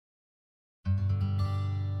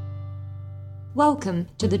Welcome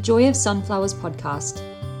to the Joy of Sunflowers podcast.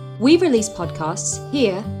 We release podcasts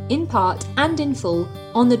here, in part and in full,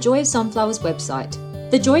 on the Joy of Sunflowers website.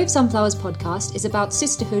 The Joy of Sunflowers podcast is about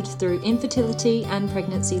sisterhood through infertility and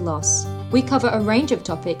pregnancy loss. We cover a range of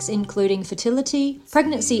topics including fertility,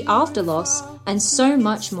 pregnancy after loss, and so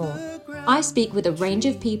much more. I speak with a range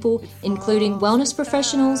of people, including wellness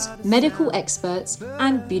professionals, medical experts,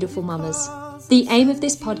 and beautiful mamas. The aim of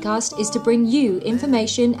this podcast is to bring you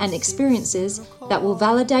information and experiences that will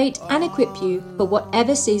validate and equip you for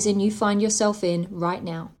whatever season you find yourself in right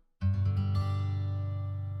now.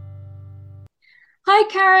 Hi,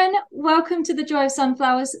 Karen. Welcome to the Joy of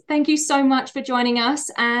Sunflowers. Thank you so much for joining us,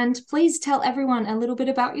 and please tell everyone a little bit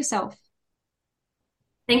about yourself.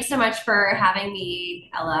 Thanks so much for having me,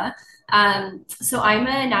 Ella. So I'm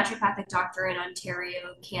a naturopathic doctor in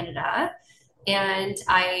Ontario, Canada, and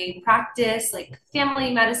I practice like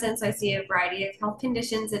family medicine. So I see a variety of health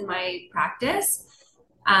conditions in my practice.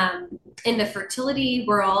 In the fertility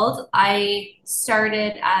world, I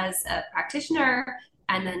started as a practitioner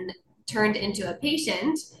and then turned into a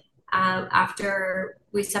patient after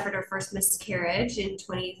we suffered our first miscarriage in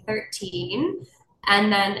 2013.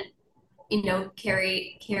 And then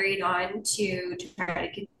carried on to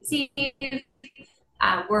try to conceive.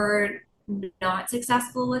 We're not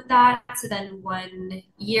successful with that. So then 1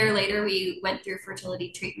 year later, we went through fertility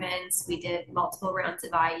treatments. We did multiple rounds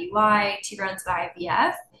of IUI, 2 rounds of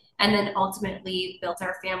IVF, and then ultimately built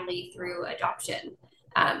our family through adoption.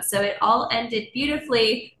 So it all ended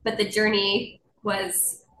beautifully, but the journey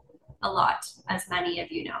was a lot, as many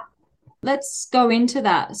of you know. Let's go into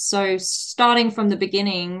that. So starting from the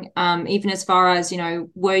beginning, even as far as,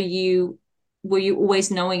 were you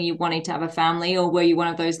always knowing you wanted to have a family, or were you one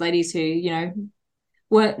of those ladies who,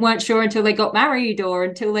 weren't sure until they got married or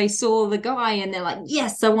until they saw the guy and they're like,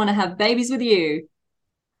 yes, I want to have babies with you?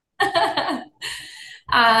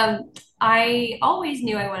 I always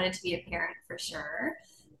knew I wanted to be a parent for sure.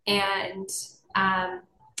 And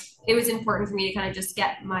it was important for me to kind of just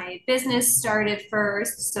get my business started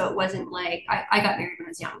first. So it wasn't like I got married when I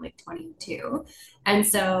was young, like 22. And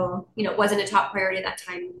so, it wasn't a top priority at that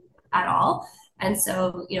time at all. And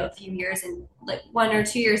so, a few years and like 1 or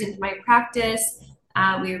 2 years into my practice,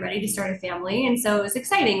 we were ready to start a family. And so it was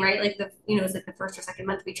exciting, right? Like it was like the first or second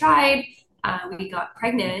month we tried, we got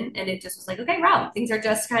pregnant, and it just was like, okay, wow, things are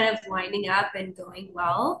just kind of lining up and going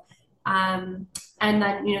well. And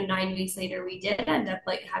then, 9 weeks later, we did end up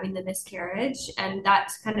like having the miscarriage, and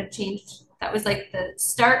that kind of changed. That was like the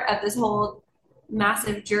start of this whole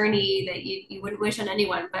massive journey that you wouldn't wish on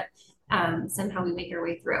anyone, but somehow we make our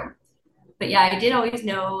way through. But yeah, I did always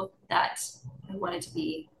know that I wanted to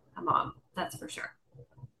be a mom. That's for sure.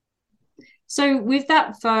 So with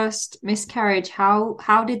that first miscarriage,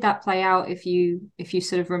 how did that play out, if you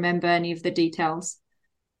sort of remember any of the details?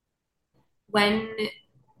 When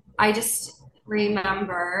I just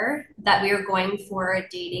remember that we were going for a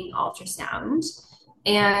dating ultrasound,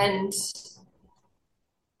 and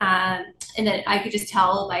and then I could just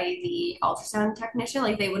tell by the ultrasound technician,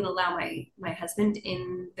 like they wouldn't allow my husband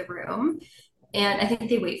in the room. And I think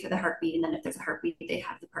they wait for the heartbeat, and then if there's a heartbeat, they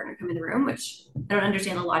have the partner come in the room, which I don't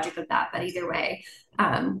understand the logic of that, but either way,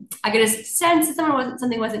 I could just sense that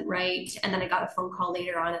something wasn't right. And then I got a phone call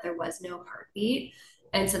later on that there was no heartbeat.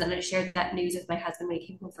 And so then I shared that news with my husband when he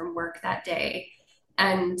came home from work that day.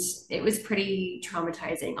 And it was pretty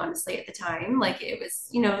traumatizing, honestly, at the time. Like it was,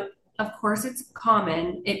 of course it's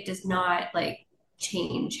common. It does not like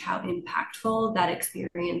change how impactful that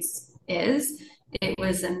experience is. It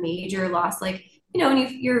was a major loss. Like, when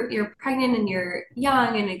you're pregnant and you're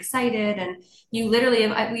young and excited, and you literally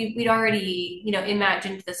we'd already,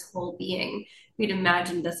 imagined this whole being. We'd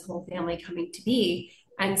imagined this whole family coming to be.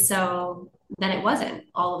 And so then it wasn't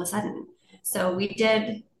all of a sudden. So we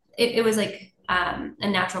did, it was like a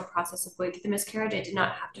natural process of going through the miscarriage. I did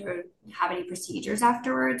not have to have any procedures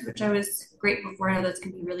afterwards, which I was grateful for. I know those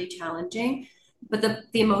can be really challenging. But the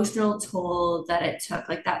emotional toll that it took,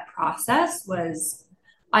 like that process was,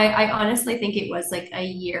 I honestly think it was like a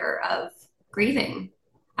year of grieving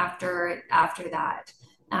after that.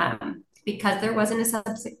 Because there wasn't a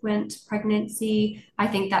subsequent pregnancy, I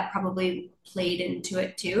think that probably played into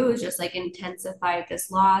it too. It was just like intensified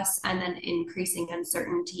this loss and then increasing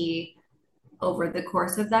uncertainty over the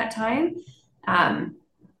course of that time.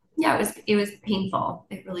 Yeah, it was painful.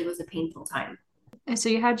 It really was a painful time. So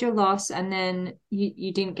you had your loss, and then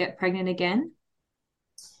you didn't get pregnant again?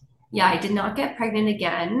 Yeah, I did not get pregnant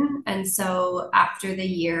again. And so after the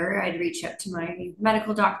year, I'd reached out to my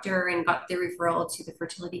medical doctor and got the referral to the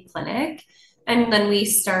fertility clinic. And then we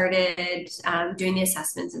started doing the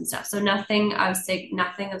assessments and stuff. So nothing of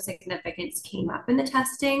significance came up in the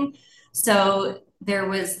testing. So it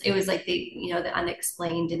was like the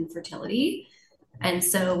unexplained infertility. And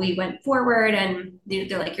so we went forward and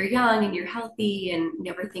they're like, you're young and you're healthy and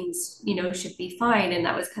everything's, should be fine. And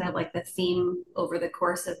that was kind of like the theme over the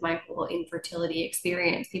course of my whole infertility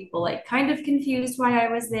experience. People like kind of confused why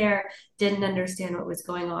I was there, didn't understand what was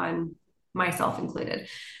going on, myself included.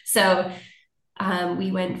 So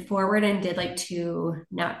we went forward and did like two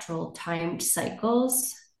natural timed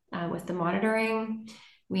cycles with the monitoring.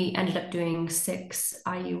 We ended up doing 6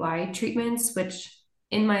 IUI treatments, which,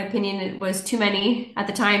 in my opinion, it was too many at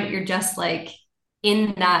the time. You're just like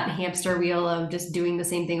in that hamster wheel of just doing the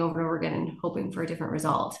same thing over and over again and hoping for a different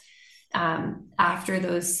result. After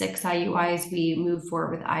those 6 IUIs, we moved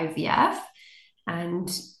forward with IVF, and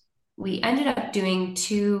we ended up doing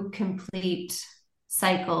 2 complete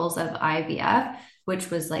cycles of IVF, which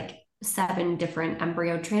was like 7 different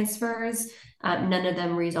embryo transfers. None of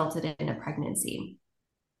them resulted in a pregnancy.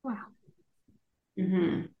 Wow.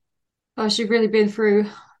 Mm-hmm. Gosh, you've really been through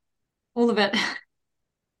all of it.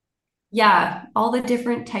 Yeah, all the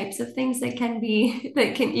different types of things that can be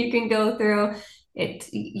that can you can go through.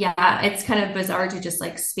 Yeah, it's kind of bizarre to just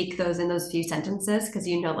like speak those in those few sentences because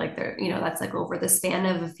like that's like over the span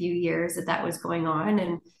of a few years that was going on,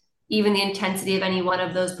 and even the intensity of any one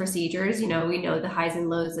of those procedures, we know the highs and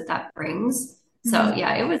lows that brings. So Mhm.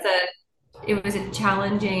 yeah, it was a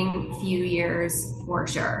challenging few years for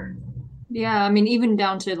sure. Yeah, I mean, even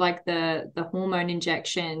down to like the hormone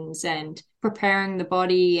injections and preparing the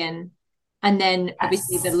body and then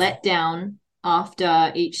obviously the Yes. letdown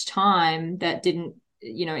after each time that didn't,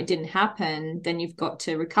 it didn't happen, then you've got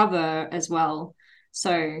to recover as well.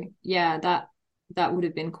 So yeah, that would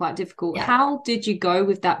have been quite difficult. Yeah. How did you go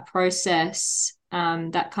with that process,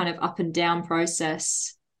 that kind of up and down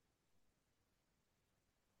process?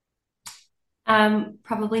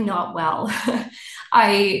 Probably not well.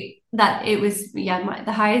 I that it was yeah,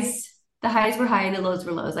 the highs were high and the lows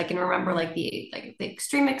were lows. I can remember like the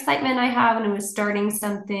extreme excitement I have when I was starting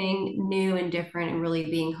something new and different and really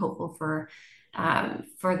being hopeful for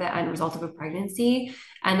the end result of a pregnancy.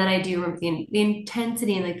 And then I do remember the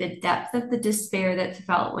intensity and like the depth of the despair that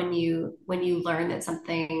felt when you learn that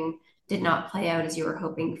something did not play out as you were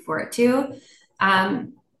hoping for it to.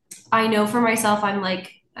 Um, I know for myself, I'm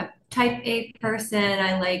like a type A person.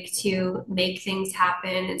 I like to make things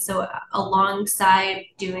happen. And so, alongside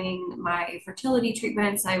doing my fertility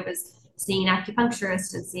treatments, I was seeing an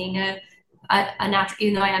acupuncturist and seeing a natural,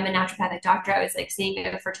 even though I am a naturopathic doctor, I was like seeing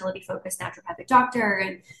a fertility focused naturopathic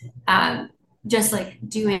doctor and just like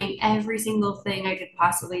doing every single thing I could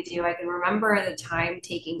possibly do. I can remember at the time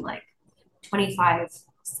taking like 25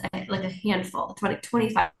 like a handful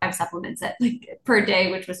 25 supplements per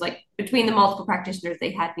day, which was like between the multiple practitioners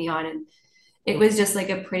they had me on, and it was just like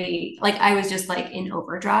a pretty like I was just like in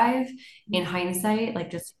overdrive in hindsight,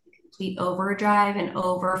 like just complete overdrive and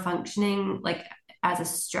over functioning like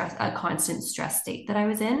as a constant stress state that I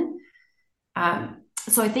was in.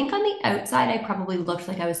 So I think on the outside I probably looked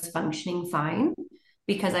like I was functioning fine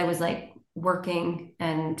because I was like working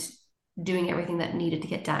and doing everything that needed to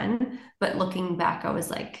get done. But looking back, I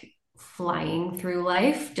was like flying through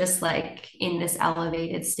life, just like in this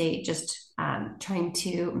elevated state, just trying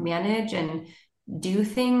to manage and do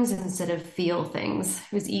things instead of feel things.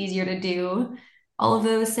 It was easier to do all of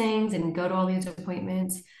those things and go to all these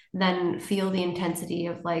appointments than feel the intensity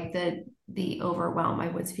of like the overwhelm I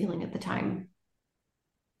was feeling at the time.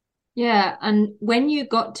 Yeah, and when you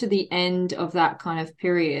got to the end of that kind of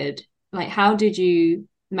period, like how did you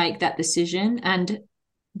make that decision? And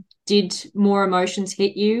did more emotions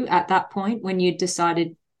hit you at that point when you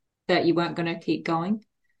decided that you weren't going to keep going?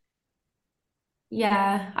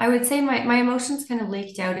 Yeah, I would say my emotions kind of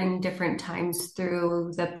leaked out in different times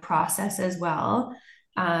through the process as well.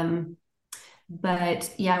 Um,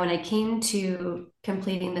 but yeah, when I came to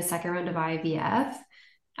completing the second round of IVF,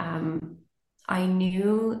 um,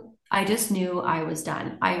 I just knew I was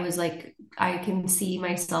done. I was like, I can see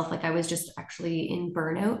myself like I was just actually in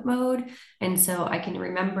burnout mode. And so I can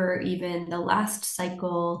remember even the last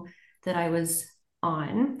cycle that I was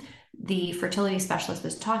on, the fertility specialist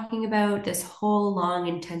was talking about this whole long,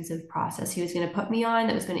 intensive process he was going to put me on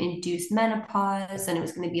that was going to induce menopause. And it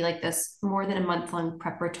was going to be like this more than a month long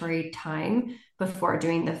preparatory time before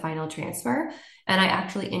doing the final transfer. And I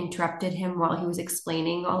actually interrupted him while he was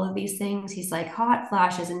explaining all of these things. He's like, hot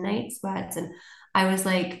flashes and night sweats. And I was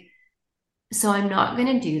like, so I'm not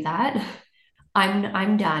going to do that.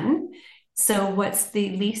 I'm done. So what's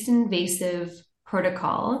the least invasive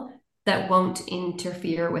protocol that won't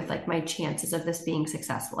interfere with like my chances of this being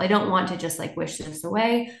successful. I don't want to just like wish this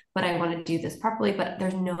away, but I want to do this properly. But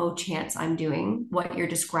there's no chance I'm doing what you're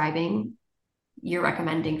describing, you're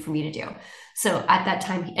recommending for me to do. So at that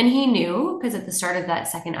time, and he knew because at the start of that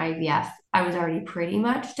second IVF, I was already pretty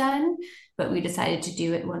much done, but we decided to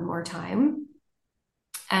do it one more time.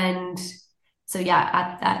 And so, yeah,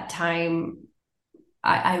 at that time,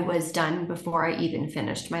 I was done before I even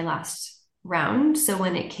finished my last round. So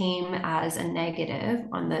when it came as a negative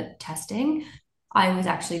on the testing, I was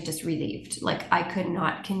actually just relieved. Like I could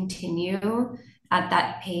not continue at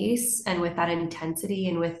that pace and with that intensity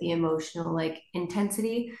and with the emotional like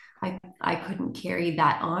intensity. I couldn't carry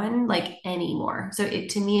that on like anymore. So it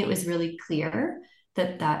to me it was really clear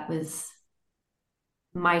that that was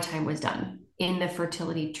my time was done in the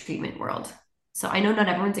fertility treatment world. So I know not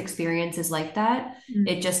everyone's experience is like that. Mm.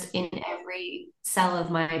 It just in every cell of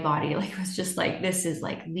my body, like was just like this is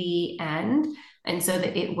like the end. And so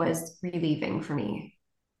that it was relieving for me.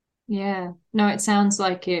 Yeah. No, it sounds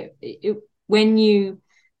like it when you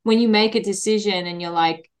make a decision and you're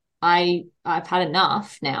like, I've had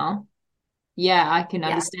enough now. Yeah, I can Yeah.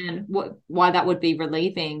 understand why that would be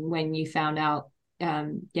relieving when you found out yeah,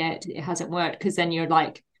 it hasn't worked because then you're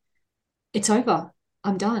like, it's over.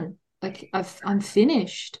 I'm done. Like I'm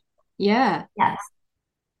finished. Yeah. Yes.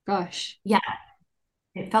 Gosh. Yeah.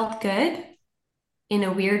 It felt good in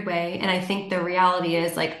a weird way. And I think the reality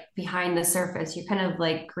is like behind the surface, you're kind of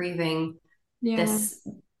like grieving Yeah. this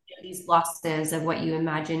these losses of what you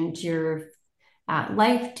imagined your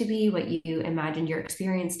life to be, what you imagined your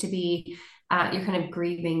experience to be. You're kind of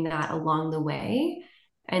grieving that along the way.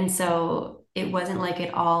 And so it wasn't like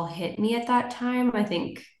it all hit me at that time. I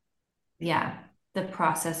think, yeah, the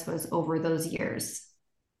process was over those years.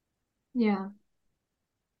 Yeah.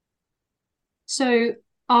 So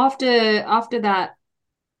after that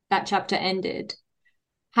chapter ended,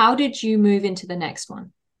 how did you move into the next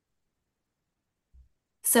one?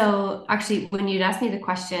 So actually, when you'd asked me the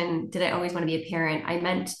question, did I always want to be a parent? I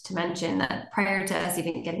meant to mention that prior to us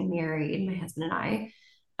even getting married, my husband and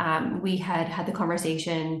I, we had had the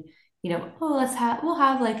conversation, oh, we'll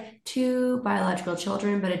have like two biological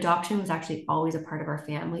children, but adoption was actually always a part of our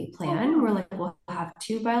family Oh, plan. We're wow. like, we'll have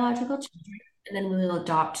two biological children, and then we will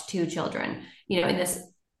adopt two children.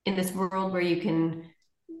 In this world where you can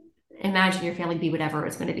imagine your family be whatever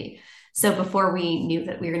it's going to be. So before we knew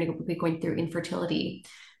that we were going to be going through infertility,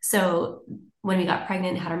 so when we got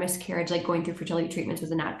pregnant, had our miscarriage, like going through fertility treatments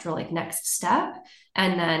was a natural like next step.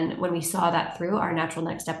 And then when we saw that through, our natural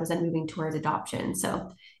next step was then moving towards adoption.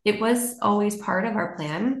 So it was always part of our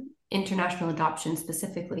plan, international adoption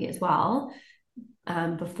specifically as well,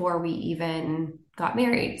 before we even got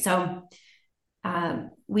married. So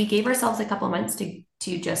we gave ourselves a couple of months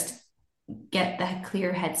to just get the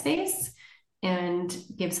clear headspace and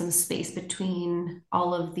give some space between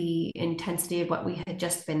all of the intensity of what we had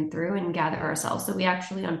just been through and gather ourselves. So we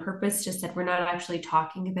actually on purpose just said we're not actually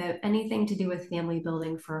talking about anything to do with family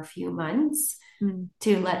building for a few months Mm.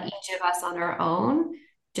 to let each of us on our own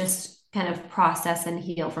just kind of process and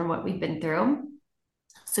heal from what we've been through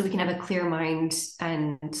so we can have a clear mind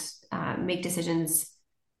and make decisions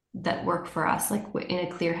that work for us like in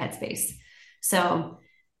a clear headspace. So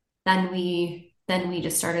then we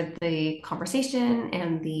just started the conversation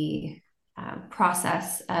and the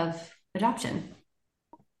process of adoption.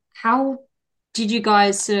 How did you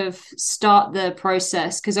guys sort of start the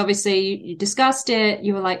process? Because obviously you discussed it,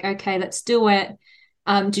 you were like, okay, let's do it.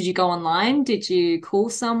 Did you go online? Did you call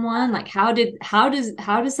someone? Like how does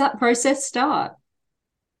that process start?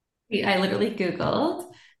 I literally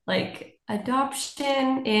Googled like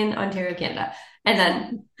adoption in Ontario, Canada. And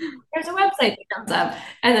then there's a website that comes up.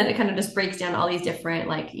 And then it kind of just breaks down all these different,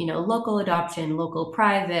 like, local adoption, local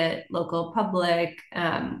private, local public,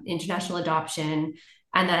 international adoption.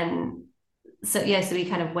 And then, so yeah, so we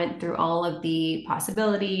kind of went through all of the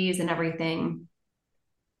possibilities and everything.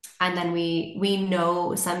 And then we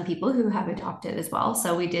know some people who have adopted as well.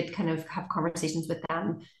 So we did kind of have conversations with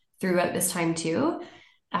them throughout this time too.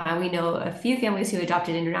 We know a few families who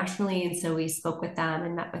adopted internationally, and so we spoke with them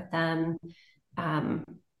and met with them. Um,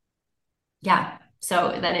 yeah,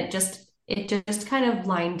 so then it just kind of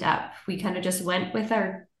lined up. We kind of just went with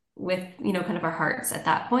kind of our hearts at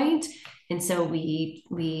that point, and so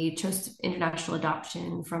we chose international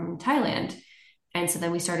adoption from Thailand. And so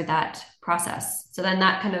then we started that process. So then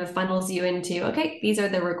that kind of funnels you into, okay, these are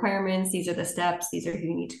the requirements, these are the steps, these are who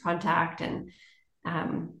you need to contact. And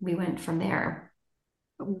we went from there.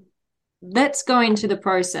 Let's go into the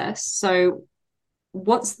process. So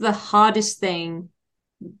what's the hardest thing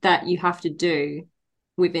that you have to do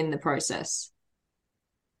within the process?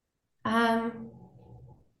 Um,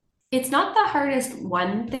 it's not the hardest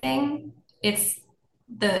one thing. It's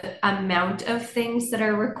the amount of things that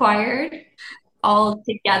are required all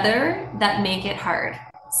together that make it hard.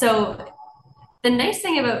 So the nice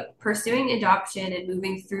thing about pursuing adoption and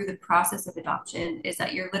moving through the process of adoption is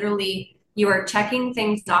that you are checking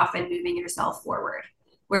things off and moving yourself forward.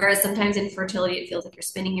 Whereas sometimes in fertility, it feels like you're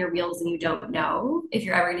spinning your wheels and you don't know if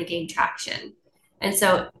you're ever going to gain traction. And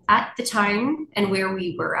so at the time and where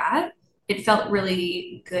we were at, it felt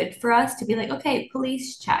really good for us to be like, okay,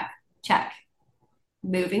 police check, check,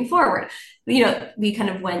 moving forward. We kind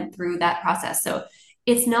of went through that process. So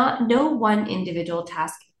it's not, no one individual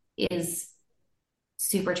task is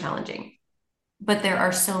super challenging, but there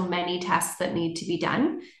are so many tasks that need to be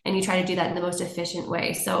done, and you try to do that in the most efficient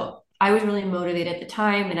way. So I was really motivated at the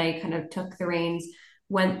time, and I kind of took the reins,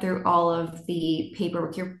 went through all of the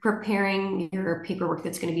paperwork. You're preparing your paperwork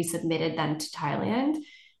that's going to be submitted then to Thailand.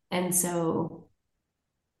 And so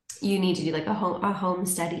you need to do like a home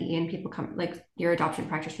study, and people come, like your adoption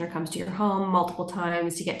practitioner comes to your home multiple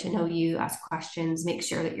times to get to know you, ask questions, make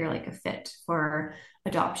sure that you're like a fit for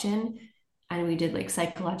adoption. And we did like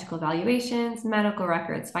psychological evaluations, medical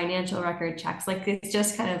records, financial record checks. Like it's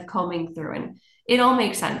just kind of combing through, and it all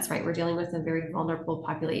makes sense, right? We're dealing with a very vulnerable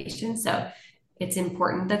population. So it's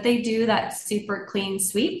important that they do that super clean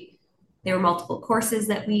sweep. There were multiple courses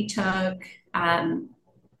that we took.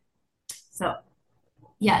 So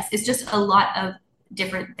yes, it's just a lot of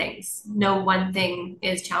different things. No one thing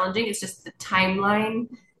is challenging. It's just the timeline,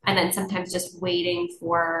 and then sometimes just waiting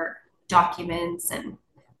for documents, and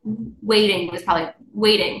waiting was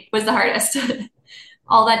the hardest.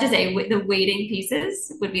 All that to say, the waiting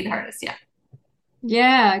pieces would be the hardest. Yeah.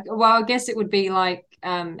 Yeah, well, I guess it would be like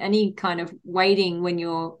any kind of waiting when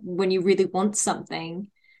you really want something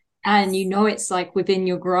and you know it's like within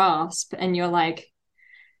your grasp and you're like,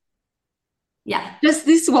 Yeah. just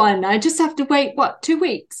this one. I just have to wait, what, 2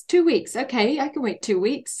 weeks? 2 weeks. Okay, I can wait 2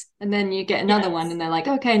 weeks. And then you get another one Yes. and they're like,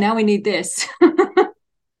 okay, now we need this.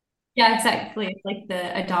 Yeah, exactly. It's like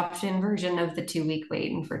the adoption version of the 2 week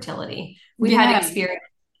wait in fertility. We've had Yeah. experience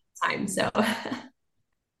time, so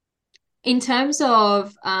In terms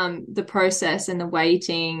of the process and the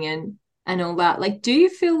waiting and all that, like, do you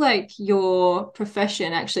feel like your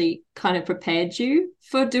profession actually kind of prepared you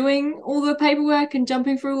for doing all the paperwork and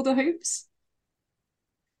jumping through all the hoops?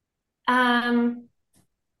 um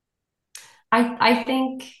I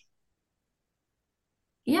think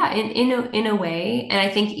yeah, in a way, and I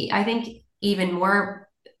think even more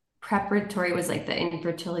preparatory was like the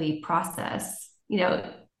infertility process.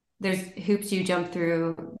 There's hoops you jump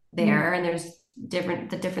through Mm. there, and there's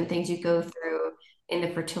different things you go through in the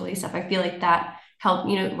fertility stuff. I feel like that helped.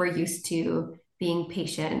 We're used to being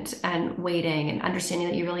patient and waiting and understanding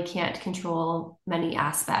that you really can't control many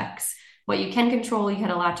aspects. What you can control, you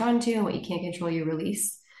kind of latch onto, and what you can't control, you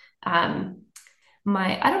release. Um,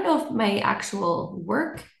 I don't know if my actual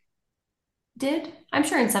work did. I'm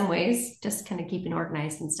sure in some ways, just kind of keeping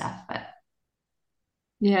organized and stuff. But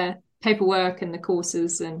Yeah, paperwork and the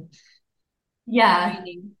courses and yeah,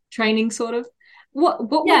 training sort of. What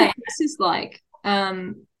were the yeah. courses like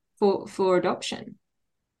for adoption?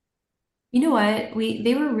 You know what?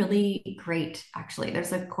 They were really great, actually.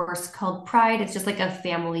 There's a course called Pride. It's just like a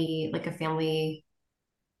family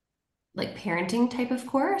like parenting type of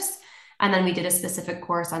course. And then we did a specific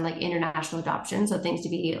course on like international adoption. So things to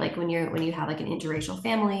be like when you have like an interracial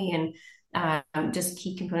family, and just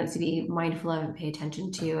key components to be mindful of and pay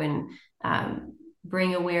attention to, and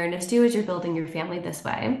bring awareness to as you're building your family this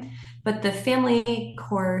way. But the family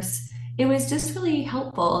course, it was just really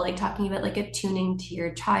helpful, like talking about like attuning to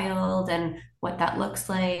your child and what that looks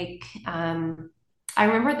like. I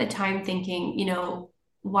remember at the time thinking,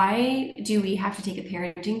 why do we have to take a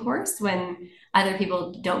parenting course when other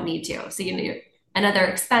people don't need to? So, another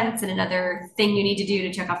expense and another thing you need to do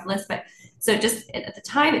to check off the list. But so just at the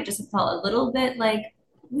time, it just felt a little bit like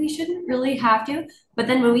we shouldn't really have to. But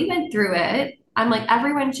then when we went through it, I'm like,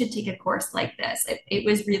 everyone should take a course like this. It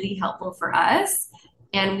was really helpful for us.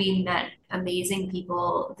 And we met amazing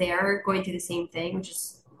people there going through the same thing, which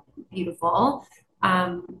is beautiful.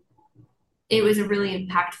 Um, it was a really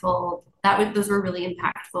impactful those were really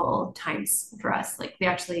impactful times for us. Like we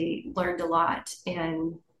actually learned a lot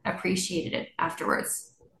and appreciated it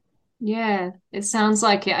afterwards. Yeah, it sounds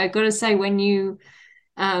like it. I gotta say,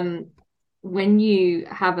 um when you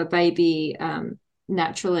have a baby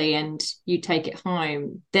naturally and you take it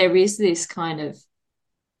home, there is this kind of,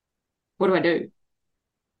 what do I do?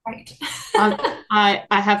 Right. Um, I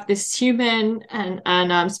have this human and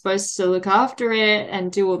I'm supposed to look after it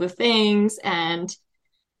and do all the things and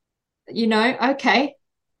okay,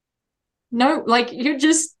 no, like you're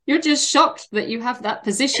just shocked that you have that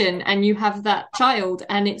position and you have that child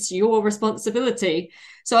and it's your responsibility.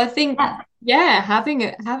 So I think, Yeah. yeah,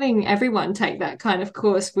 having everyone take that kind of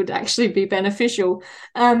course would actually be beneficial.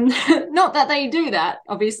 Not that they do that,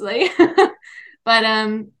 obviously, but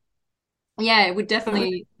yeah, it would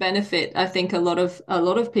definitely benefit, I think, a lot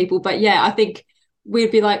of people. But yeah, I think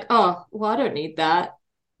we'd be like, oh, well, I don't need that.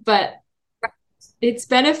 But it's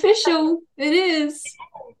beneficial. It is.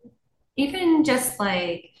 Even just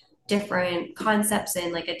like different concepts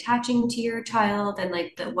in like attaching to your child and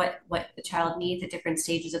like what the child needs at different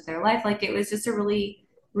stages of their life. Like it was just a really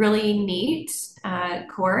neat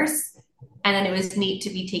course. And then it was neat to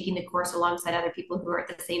be taking the course alongside other people who are at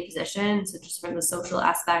the same position. So just from the social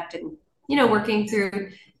aspect and working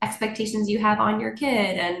through expectations you have on your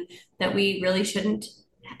kid and that we really shouldn't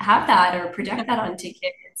have that or project that onto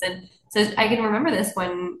kids. And so I can remember this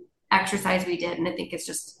one exercise we did, and I think it's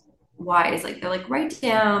just wise. Like they're like write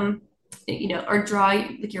down, or draw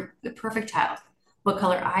like the perfect child. What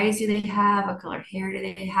color eyes do they have? What color hair do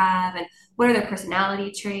they have? And what are their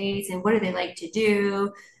personality traits? And what do they like to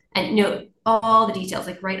do? And all the details.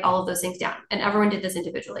 Like write all of those things down. And everyone did this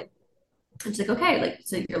individually. And she's like, okay, like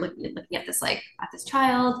so you're looking at this like at this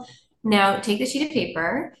child. Now take the sheet of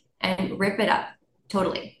paper and rip it up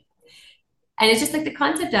totally. And it's just like the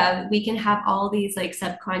concept of we can have all these like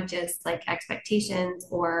subconscious like expectations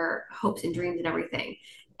or hopes and dreams and everything.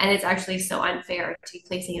 And it's actually so unfair to be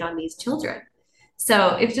placing it on these children.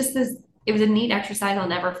 So it's just it was a neat exercise. I'll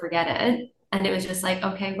never forget it. And it was just like,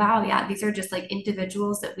 okay, wow, yeah, these are just like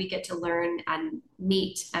individuals that we get to learn and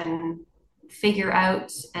meet and figure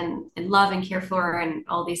out and love and care for and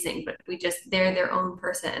all these things. But they're their own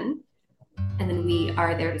person. And then we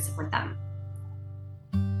are there to support them.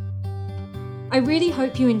 I really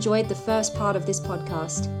hope you enjoyed the first part of this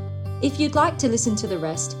podcast. If you'd like to listen to the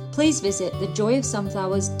rest, please visit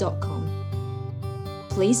thejoyofsunflowers.com.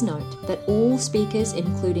 Please note that all speakers,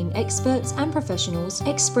 including experts and professionals,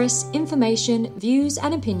 express information, views,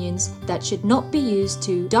 and opinions that should not be used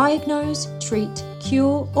to diagnose, treat,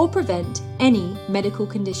 cure, or prevent any medical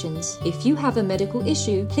conditions. If you have a medical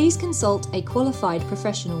issue, please consult a qualified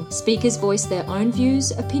professional. Speakers voice their own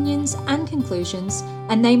views, opinions, and conclusions,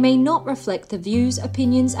 and they may not reflect the views,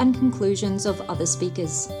 opinions, and conclusions of other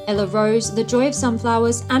speakers. Ella Rose, The Joy of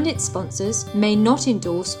Sunflowers, and its sponsors may not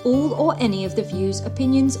endorse all or any of the views,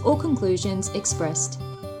 opinions, or conclusions expressed.